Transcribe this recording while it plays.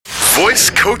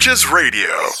Voice Coaches Radio.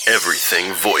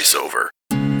 Everything voiceover.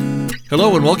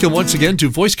 Hello and welcome once again to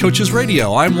Voice Coaches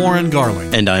Radio. I'm Warren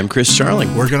Garling. And I'm Chris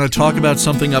Charling. We're going to talk about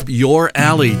something up your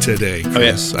alley today,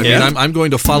 Chris. Oh, yeah? I'm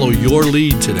going to follow your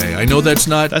lead today. I know that's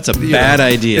not... That's a bad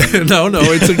idea. No,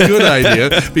 it's a good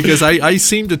idea because I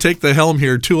seem to take the helm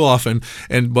here too often,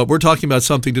 but we're talking about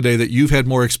something today that you've had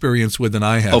more experience with than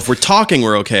I have. Oh, if we're talking,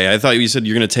 we're okay. I thought you said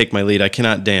you're going to take my lead. I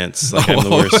cannot dance. I'm the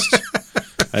worst.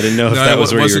 I didn't know if that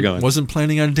was where you were going. Wasn't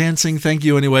planning on dancing. Thank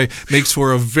you anyway. Makes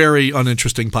for a very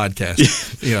uninteresting podcast.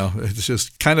 It's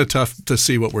just kind of tough to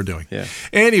see what we're doing. Yeah.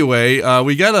 Anyway,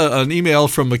 we got an email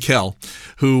from Mikkel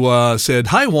who said,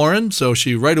 "Hi, Warren." So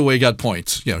she right away got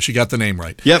points. She got the name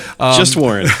right. Yep, just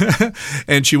Warren.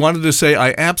 And she wanted to say,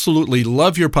 "I absolutely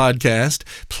love your podcast.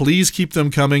 Please keep them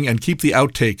coming and keep the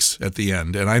outtakes at the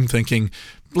end." And I'm thinking,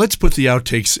 let's put the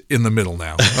outtakes in the middle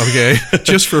now, okay?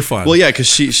 Just for fun. Well, yeah, because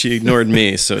she ignored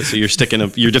me, so you're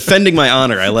you're defending my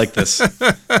honor. I like this.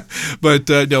 But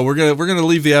no, we're gonna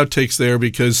leave the outtakes there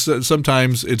because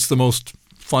sometimes it's the most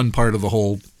fun part of the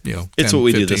whole. 10, it's what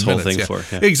we do this whole minutes. thing for.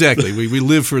 Yeah. Exactly. We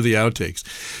live for the outtakes.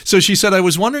 So she said, "I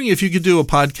was wondering if you could do a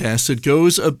podcast that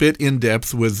goes a bit in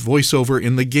depth with voiceover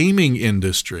in the gaming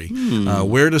industry,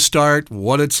 where to start,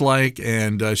 what it's like."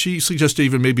 And she suggested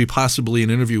even maybe possibly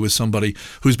an interview with somebody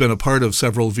who's been a part of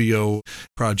several VO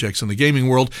projects in the gaming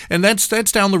world. And that's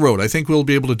down the road. I think we'll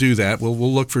be able to do that. We'll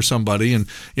look for somebody. And,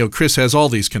 Chris has all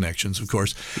these connections, of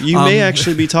course. You may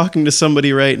actually be talking to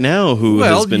somebody right now who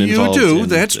has been involved. Well, you do. In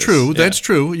That's this. true. Yeah. That's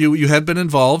true. You have been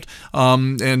involved,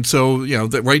 and so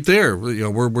that right there,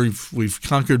 we've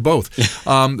conquered both.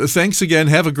 Thanks again.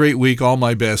 Have a great week. All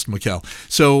my best, Mikkel.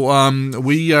 So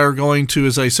we are going to,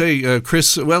 as I say,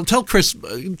 Chris. Well,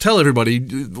 tell everybody,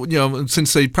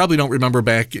 since they probably don't remember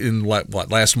back in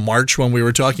last March when we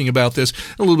were talking about this,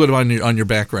 a little bit on your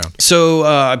background. So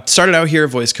I started out here at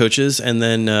Voice Coaches, and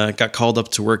then got called up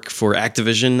to work for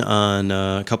Activision on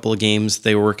a couple of games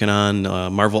they were working on.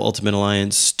 Marvel Ultimate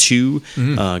Alliance 2.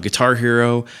 Guitar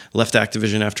Hero, left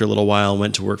Activision after a little while,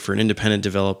 went to work for an independent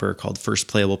developer called First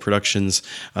Playable Productions,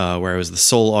 where I was the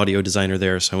sole audio designer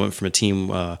there. So I went from a team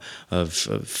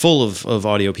full of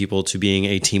audio people to being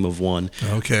a team of one.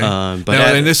 Okay.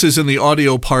 And this is in the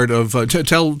audio part of.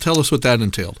 Tell us what that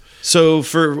entailed. So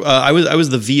I was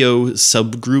the VO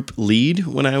subgroup lead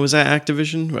when I was at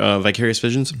Activision, Vicarious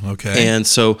Visions. Okay. And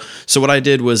so what I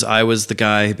did was I was the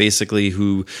guy basically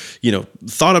who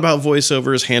thought about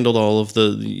voiceovers, handled all of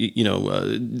the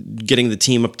getting the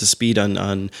team up to speed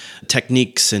on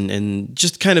techniques and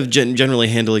just kind of generally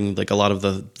handling like a lot of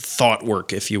the thought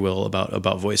work, if you will, about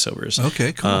voiceovers.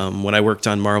 Okay, cool. When I worked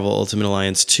on Marvel Ultimate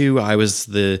Alliance 2, I was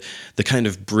the kind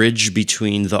of bridge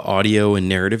between the audio and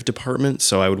narrative department.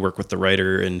 So I would work with the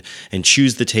writer and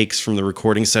choose the takes from the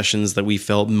recording sessions that we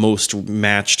felt most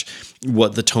matched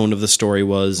what the tone of the story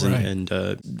was, right.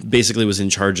 and basically was in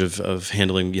charge of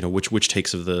handling which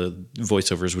takes of the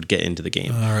voiceovers would get into the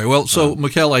game. All right. Well, so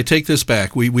Mikkel, I take this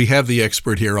back. We have the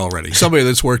expert here already. Somebody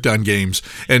that's worked on games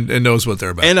and knows what they're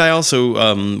about. And I also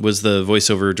was the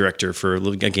voiceover director for a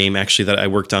game actually that I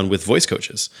worked on with Voice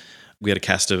Coaches. We had a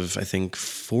cast of, I think,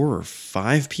 4 or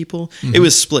 5 people. Mm-hmm. It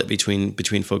was split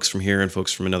between folks from here and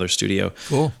folks from another studio.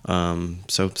 Cool.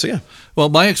 So yeah. Well,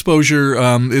 my exposure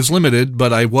is limited,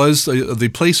 but I was the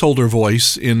placeholder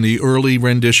voice in the early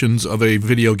renditions of a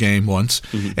video game once,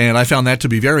 and I found that to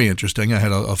be very interesting. I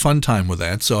had a fun time with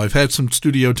that. So I've had some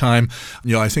studio time.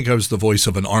 I think I was the voice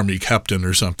of an army captain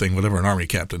or something, whatever an army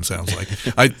captain sounds like.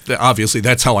 Obviously,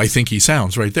 that's how I think he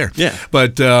sounds right there. Yeah.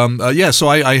 But so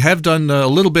I have done a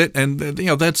little bit, and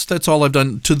that's all I've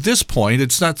done to this point.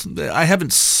 It's not. I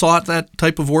haven't sought that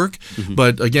type of work,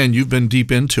 but again, you've been deep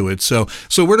into it. So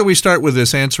where do we start with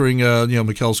this? Answering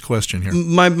Mikkel's question here.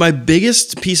 My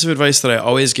biggest piece of advice that I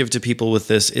always give to people with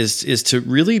this is to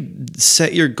really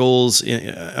set your goals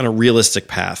on a realistic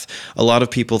path. A lot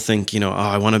of people think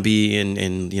I want to be in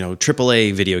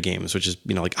AAA video games, which is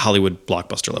like Hollywood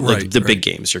blockbuster level, right, like the big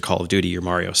games, your Call of Duty, your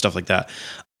Mario, stuff like that.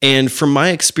 And from my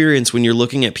experience, when you're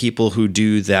looking at people who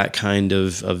do that kind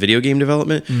of video game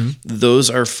development, those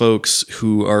are folks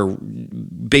who are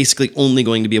basically only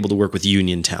going to be able to work with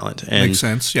union talent. And makes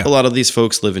sense, yeah. A lot of these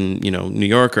folks live in New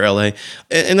York or LA,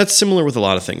 and that's similar with a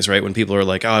lot of things, right? When people are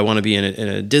like, "Oh, I want to be in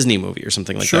a Disney movie or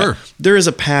something like that." There is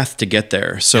a path to get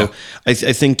there. So I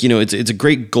think it's a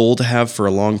great goal to have for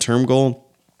a long-term goal.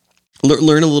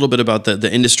 learn a little bit about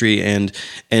the industry and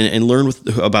learn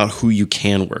about who you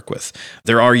can work with.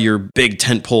 There are your big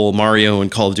tentpole Mario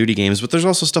and Call of Duty games, but there's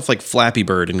also stuff like Flappy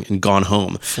Bird and Gone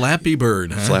Home. Flappy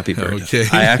Bird, huh? Flappy Bird. Okay.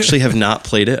 I actually have not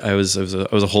played it. I was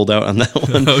a holdout on that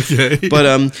one. Okay.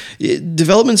 But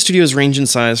development studios range in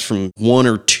size from 1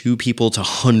 or 2 people to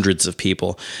hundreds of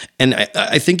people, and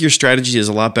I think your strategy is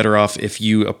a lot better off if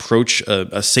you approach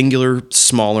a singular,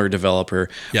 smaller developer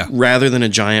rather than a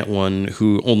giant one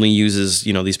who only uses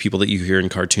these people that you hear in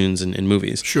cartoons and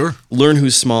movies. Sure. Learn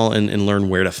who's small and learn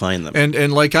where to find them.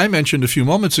 And like I mentioned a few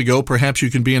moments ago, perhaps you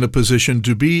can be in a position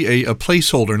to be a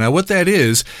placeholder. Now, what that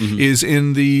is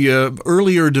in the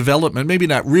earlier development, maybe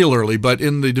not real early, but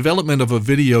in the development of a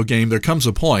video game, there comes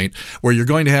a point where you're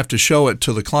going to have to show it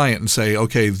to the client and say,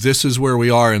 okay, this is where we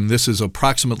are, and this is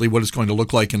approximately what it's going to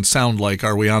look like and sound like.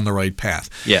 Are we on the right path?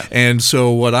 Yeah. And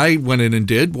so what I went in and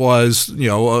did was,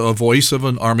 a voice of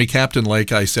an Army captain,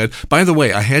 like I said. By the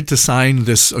way, I had to sign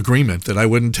this agreement that I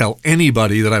wouldn't tell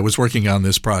anybody that I was working on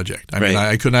this project. I mean,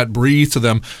 I could not breathe to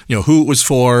them, who it was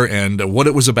for and what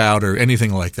it was about or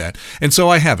anything like that. And so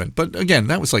I haven't. But again,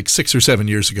 that was like 6 or 7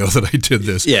 years ago that I did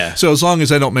this. Yeah. So as long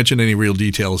as I don't mention any real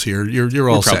details here, you're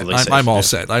all set. I'm all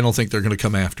set. I don't think they're going to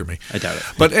come after me. I doubt it.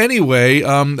 But anyway,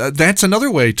 that's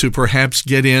another way to perhaps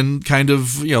get in kind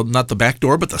of, not the back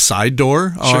door, but the side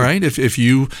door. All right. If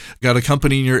you got a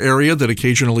company in your area that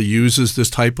occasionally uses this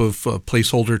type of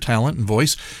placeholder talent and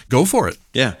voice, go for it.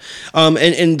 Yeah.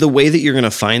 And the way that you're going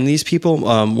to find these people,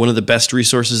 one of the best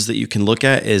resources that you can look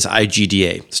at is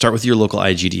IGDA. Start with your local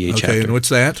IGDA chapter. Okay, and what's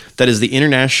that? That is the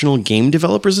International Game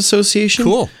Developers Association.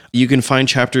 Cool. You can find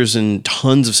chapters in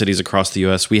tons of cities across the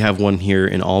U.S. We have one here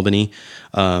in Albany.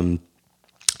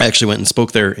 I actually went and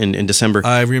spoke there in December.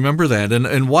 I remember that.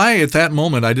 And why at that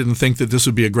moment I didn't think that this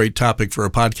would be a great topic for a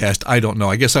podcast, I don't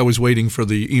know. I guess I was waiting for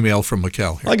the email from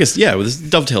Mikkel here. Well, I guess, this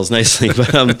dovetails nicely.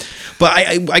 But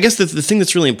I guess the thing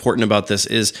that's really important about this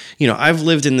is, I've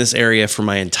lived in this area for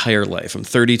my entire life. I'm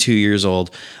 32 years old.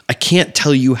 I can't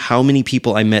tell you how many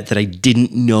people I met that I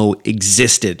didn't know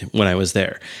existed when I was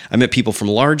there. I met people from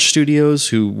large studios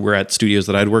who were at studios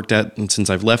that I'd worked at, and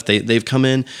since I've left, they've come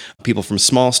in. People from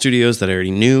small studios that I already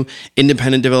knew.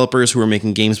 Independent developers who are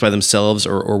making games by themselves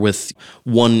or with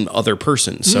one other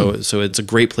person. So it's a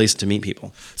great place to meet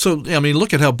people. So, I mean,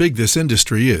 look at how big this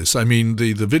industry is. I mean,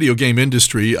 the video game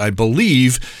industry, I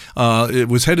believe, it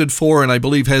was headed for and I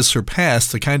believe has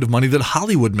surpassed the kind of money that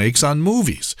Hollywood makes on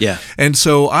movies. Yeah. And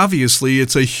so, obviously,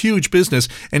 it's a huge business,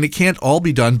 and it can't all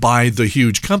be done by the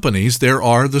huge companies. There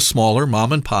are the smaller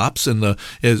mom and pops, and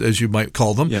as you might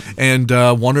call them, and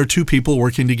 1 or 2 people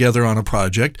working together on a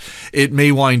project. It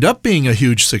may wind up being a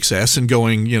huge success and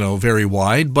going, very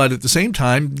wide, but at the same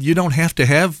time, you don't have to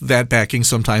have that backing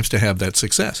sometimes to have that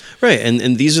success. Right,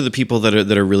 and these are the people that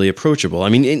are really approachable. I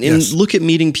mean, and look at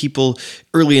meeting people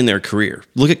early in their career.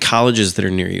 Look at colleges that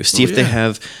are near you. See if they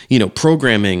have,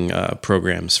 programming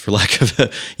programs, for lack of,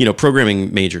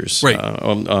 programming majors, right.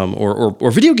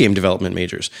 Or video game development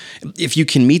majors. If you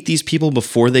can meet these people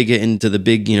before they get into the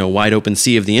big, wide open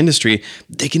sea of the industry,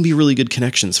 they can be really good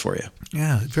connections for you.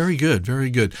 Yeah, very good, very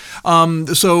good.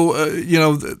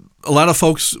 A lot of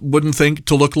folks wouldn't think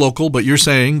to look local, but you're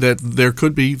saying that there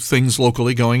could be things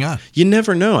locally going on. You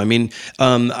never know. I mean,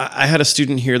 I had a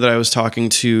student here that I was talking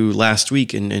to last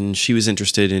week, and she was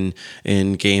interested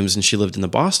in games, and she lived in the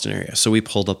Boston area. So we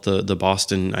pulled up the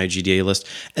Boston IGDA list,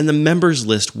 and the members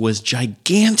list was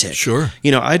gigantic. Sure.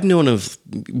 I'd known of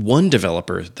one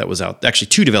developer that was out, actually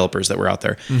 2 developers that were out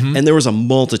there, and there was a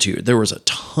multitude. There was a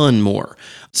ton more.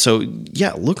 So,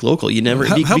 look local. You never.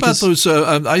 How about those?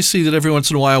 I see that every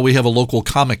once in a while we have a local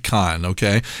Comic Con,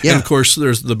 okay? Yeah. And of course,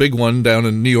 there's the big one down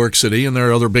in New York City, and there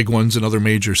are other big ones in other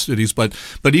major cities. But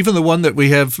even the one that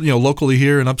we have, locally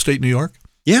here in upstate New York.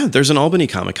 Yeah, there's an Albany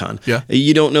Comic Con. Yeah.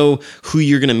 You don't know who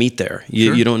you're going to meet there.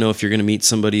 You don't know if you're going to meet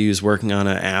somebody who's working on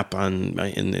an app on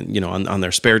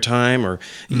their spare time, or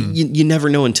you never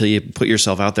know until you put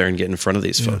yourself out there and get in front of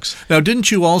these folks. Now, didn't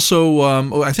you also,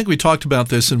 I think we talked about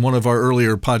this in one of our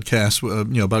earlier podcasts,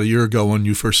 about a year ago when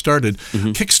you first started,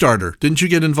 Kickstarter. Didn't you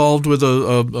get involved with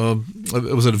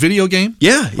was it a video game?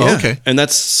 Yeah. Oh, okay. And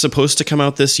that's supposed to come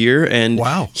out this year. And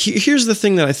wow. Here's the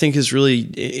thing that I think is really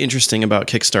interesting about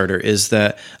Kickstarter is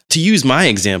that, to use my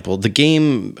example, the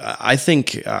game, I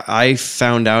think I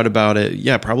found out about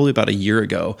it, probably about a year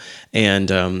ago. And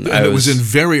it was in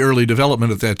very early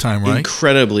development at that time, right?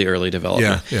 Incredibly early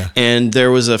development. Yeah. And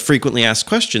there was a frequently asked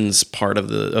questions part of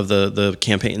the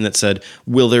campaign that said,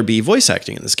 will there be voice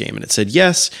acting in this game? And it said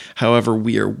yes. However,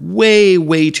 we are way,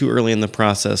 way too early in the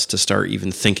process to start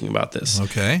even thinking about this.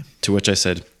 Okay. To which I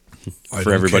said, I for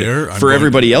don't everybody. care. I'm For going-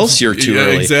 everybody else, you're too Yeah,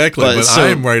 early. exactly. But so-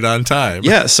 I'm right on time.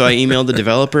 Yeah, so I emailed the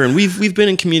developer, and we've been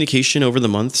in communication over the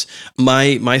months.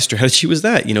 My strategy was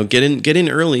that, get in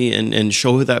early and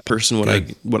show that person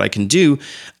what I can do.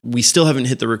 We still haven't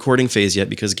hit the recording phase yet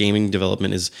because gaming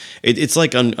development it's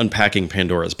like unpacking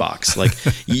Pandora's box. Like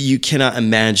you cannot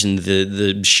imagine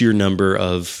the sheer number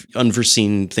of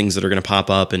unforeseen things that are going to pop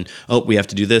up, and we have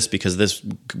to do this because this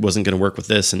wasn't going to work with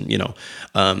this, and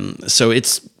so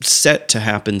it's set to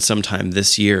happen sometime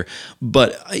this year.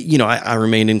 But I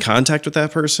remained in contact with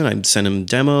that person. I'd send him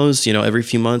demos. Every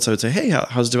few months I would say, hey,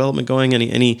 how's development going?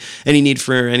 Any need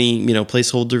for any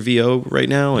placeholder VO right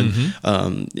now? And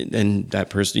and that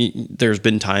person, there's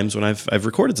been times when I've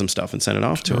recorded some stuff and sent it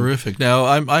off to him. Terrific. Now,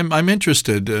 I'm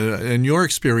interested in your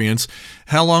experience.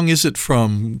 How long is it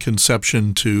from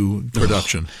conception to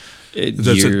production?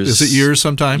 Years. Is it years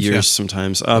sometimes? Years Yeah.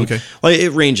 sometimes. Okay. Well,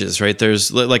 it ranges, right?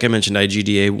 There's, like I mentioned,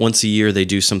 IGDA. Once a year, they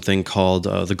do something called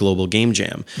the Global Game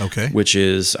Jam. Okay. Which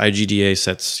is IGDA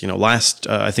sets,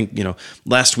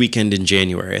 last weekend in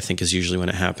January, I think is usually when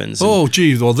it happens. Oh,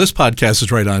 gee. Well, this podcast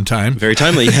is right on time. Very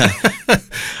timely, yeah.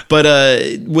 But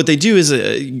what they do is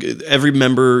every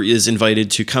member is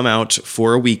invited to come out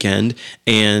for a weekend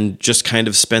and just kind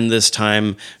of spend this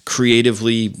time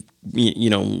creatively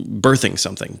birthing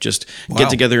something. Just get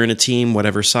together in a team,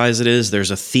 whatever size it is. There's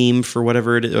a theme for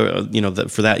whatever it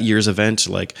is, for that year's event,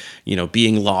 like,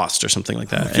 being lost or something like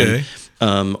that. Okay.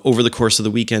 And over the course of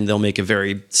the weekend, they'll make a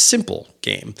very simple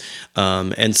game.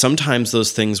 And sometimes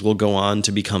those things will go on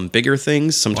to become bigger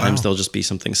things. Sometimes they'll just be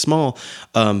something small.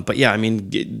 But yeah,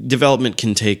 development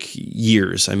can take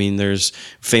years. There's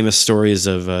famous stories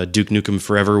of Duke Nukem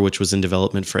Forever, which was in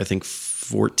development for, I think,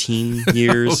 14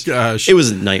 years. Oh, gosh. It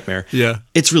was a nightmare. Yeah.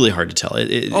 It's really hard to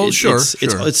tell. Sure.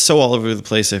 It's so all over the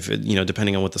place if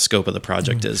depending on what the scope of the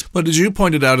project is. But as you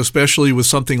pointed out, especially with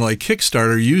something like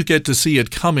Kickstarter, you get to see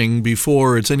it coming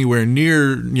before it's anywhere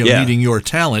near meeting your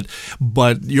talent,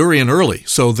 but you're in early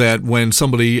so that when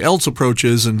somebody else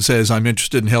approaches and says, I'm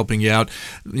interested in helping you out,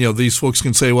 these folks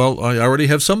can say, well, I already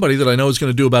have somebody that I know is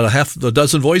going to do about a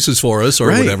dozen voices for us or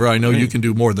whatever. I know you can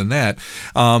do more than that.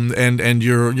 And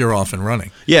you're off and running.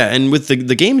 Yeah, and with the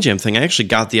Game Jam thing, I actually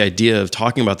got the idea of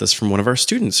talking about this from one of our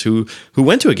students who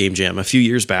went to a Game Jam a few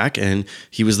years back, and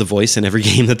he was the voice in every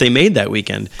game that they made that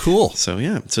weekend. Cool. So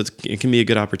yeah, it can be a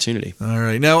good opportunity. All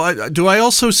right. Now, do I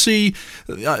also see,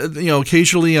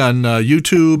 occasionally on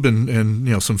YouTube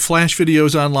and some flash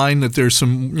videos online that there's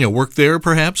some work there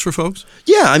perhaps for folks?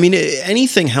 Yeah,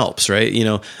 anything helps, right?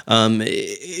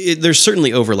 There's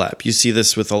certainly overlap. You see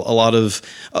this with a lot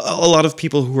of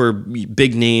people who are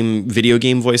big name video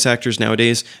game voice actors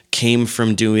nowadays came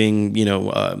from doing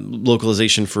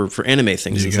localization for anime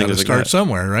things. You got to start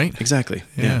somewhere, right? Exactly.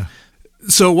 Yeah.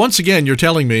 So once again, you're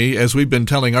telling me, as we've been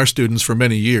telling our students for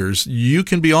many years, you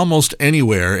can be almost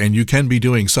anywhere and you can be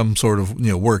doing some sort of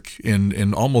work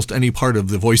in almost any part of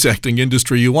the voice acting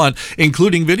industry you want,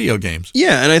 including video games.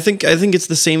 Yeah, and I think it's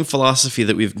the same philosophy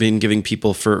that we've been giving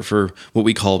people for what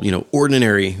we call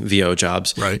ordinary VO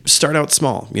jobs. Right. Start out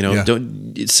small.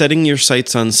 Setting your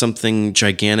sights on something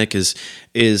gigantic is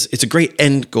it's a great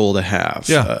end goal to have.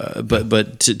 Yeah.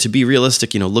 But to be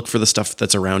realistic, look for the stuff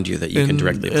that's around you that you can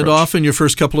directly approach. And often your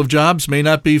first couple of jobs may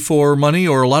not be for money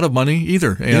or a lot of money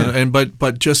either.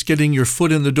 But just getting your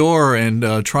foot in the door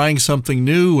and trying something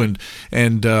new and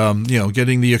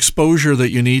getting the exposure that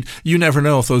you need. You never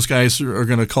know if those guys are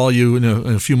going to call you in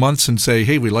a few months and say,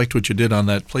 hey, we liked what you did on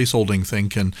that placeholding thing.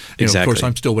 Exactly. Of course,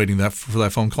 I'm still waiting for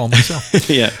that phone call myself.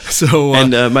 Yeah. So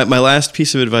and my last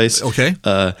piece of advice. Okay.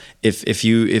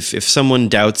 If someone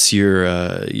doubts your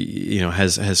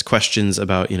has questions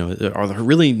about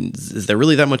is there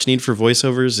really that much need for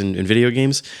voiceovers in video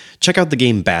games, check out the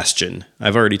game Bastion.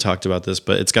 I've already talked about this,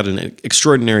 but it's got an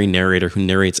extraordinary narrator who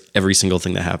narrates every single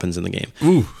thing that happens in the game.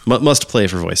 Ooh. Must play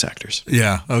for voice actors.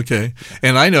 Yeah, okay.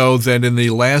 And I know that in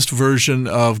the last version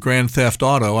of Grand Theft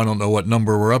Auto, I don't know what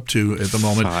number we're up to at the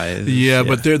moment. 5. Yeah,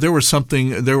 but there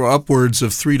were upwards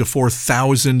of 3,000 to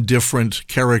 4,000 different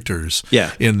characters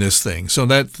in this thing. So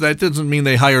that doesn't mean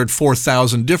they hired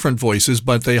 4,000 different voices,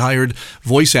 but they hired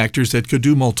voice actors that could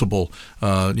do multiple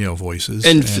voices.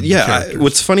 And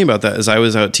what's funny about that is I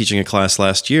was out teaching a class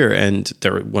last year, and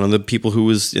one of the people who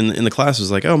was in the class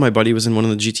was like, "Oh, my buddy was in one of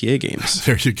the GTA games."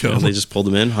 There you go. They just pulled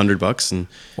him in $100, and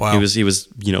wow. he was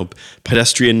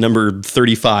pedestrian number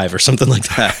 35 or something like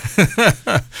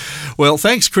that. Well,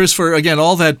 thanks, Chris, for again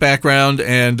all that background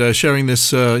and sharing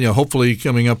this. Hopefully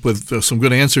coming up with some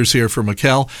good answers here for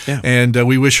Mikkel. Yeah. And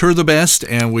we wish her the best,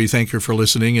 and we thank her for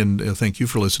listening, and thank you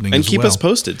for listening and as keep well. us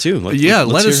posted too.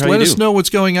 Let us know what's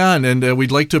going on. fun, and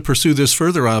we'd like to pursue this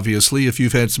further, obviously. If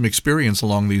you've had some experience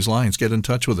along these lines, get in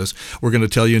touch with us. We're going to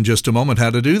tell you in just a moment how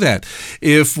to do that.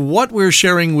 If what we're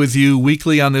sharing with you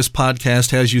weekly on this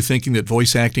podcast has you thinking that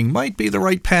voice acting might be the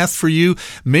right path for you,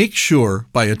 make sure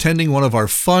by attending one of our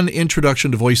fun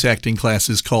introduction to voice acting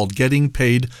classes called Getting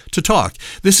Paid to Talk.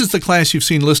 This is the class you've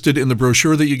seen listed in the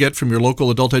brochure that you get from your local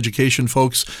adult education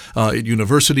folks at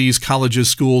universities, colleges,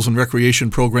 schools, and recreation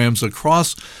programs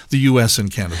across the U.S.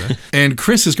 and Canada. And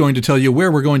Chris is going to tell you where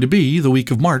we're going to be the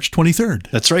week of March 23rd.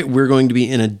 That's right. We're going to be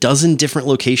in a dozen different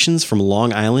locations from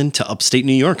Long Island to upstate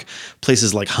New York.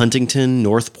 Places like Huntington,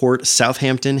 Northport,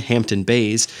 Southampton, Hampton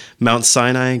Bays, Mount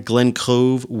Sinai, Glen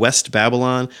Cove, West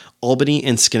Babylon, Albany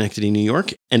and Schenectady, New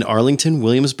York, and Arlington,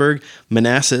 Williamsburg,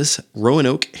 Manassas,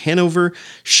 Roanoke, Hanover,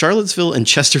 Charlottesville, and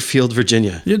Chesterfield,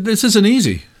 Virginia. Yeah, this isn't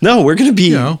easy. No, we're going to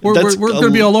be... we're going to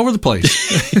be all over the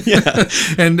place. Yeah.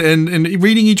 and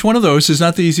reading each one of those is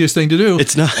not the easiest thing to do.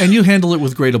 It's not. And you handle it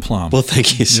with great aplomb. Well,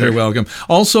 thank you, sir. You're welcome.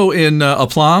 Also in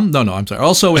aplomb, I'm sorry.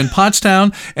 Also in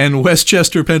Pottstown and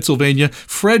Westchester, Pennsylvania,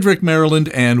 Frederick, Maryland,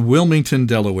 and Wilmington,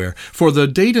 Delaware. For the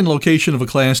date and location of a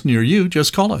class near you,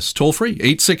 just call us toll free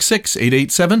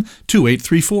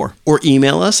 866-887-2834. Or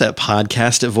email us at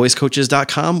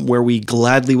podcast@voicecoaches.com, where we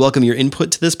gladly welcome your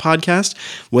input to this podcast,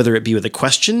 whether it be with a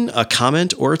question, a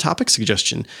comment, or a topic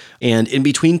suggestion. And in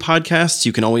between podcasts,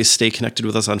 you can always stay connected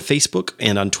with us on Facebook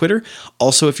and on Twitter.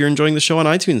 Also, if you're enjoying the show on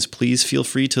iTunes, please feel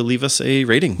free to leave us a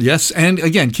rating. Yes, and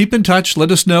again, keep in touch.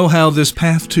 Let us know how this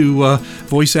path to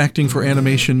voice acting for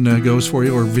animation goes for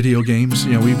you, or video games.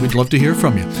 We'd love to hear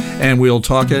from you. And we'll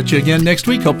talk at you again next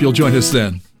week. Hope you'll join us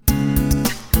then.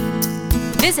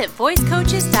 Visit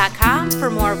voicecoaches.com for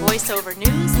more voiceover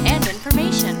news and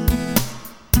information.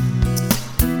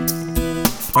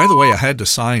 By the way, I had to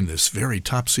sign this very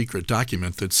top secret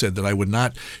document that said that I would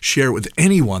not share with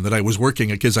anyone that I was working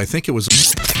at, because I think it was...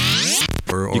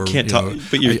 You can't talk,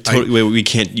 but we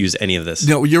can't use any of this.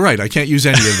 No, you're right. I can't use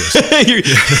any of this.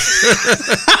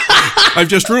 I've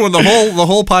just ruined the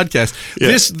whole podcast. Yeah.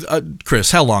 This,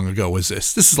 Chris, how long ago was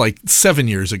this? This is like 7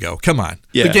 years ago. Come on,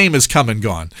 The game is come and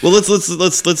gone. Well,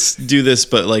 let's do this,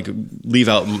 but like leave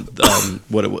out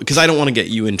what it was, because I don't want to get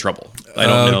you in trouble. I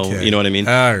don't know. You know what I mean?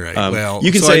 All right.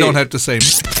 You can say I don't have to say.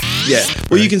 Yeah. Well,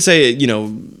 right. You can say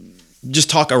just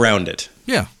talk around it.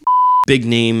 Yeah. Big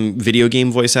name video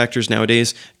game voice actors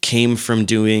nowadays came from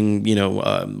doing,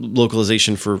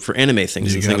 localization for anime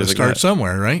things. You got to start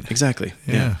somewhere, right? Exactly.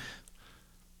 Yeah.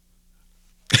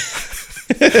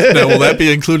 Now, will that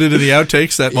be included in the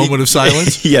outtakes, that moment of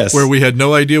silence? Yes. Where we had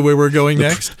no idea where we're going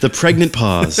next? The pregnant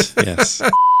pause, yes.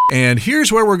 And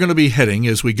here's where we're going to be heading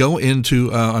as we go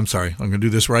into, I'm sorry, I'm going to do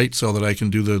this right so that I can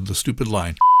do the stupid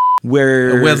line.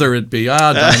 Whether it be,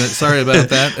 darn it, sorry about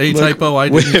that. A typo I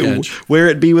didn't catch. Where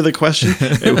it be with a question?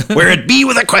 Where it be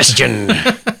with a question.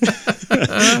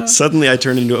 Suddenly I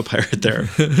turned into a pirate there.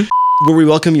 Where we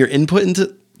welcome your input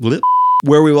to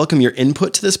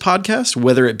this podcast,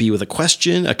 whether it be with a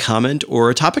question, a comment,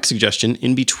 or a topic suggestion.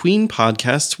 In between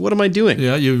podcasts, what am I doing?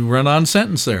 Yeah, you run on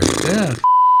sentence there. Yeah.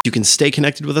 You can stay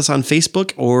connected with us on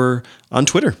Facebook or on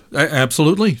Twitter.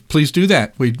 Absolutely. Please do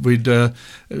that. We'd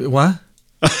what?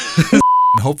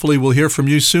 Hopefully we'll hear from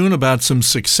you soon about some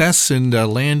success in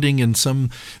landing in some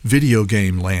video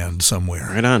game land somewhere.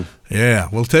 Right on. Yeah,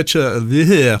 we'll touch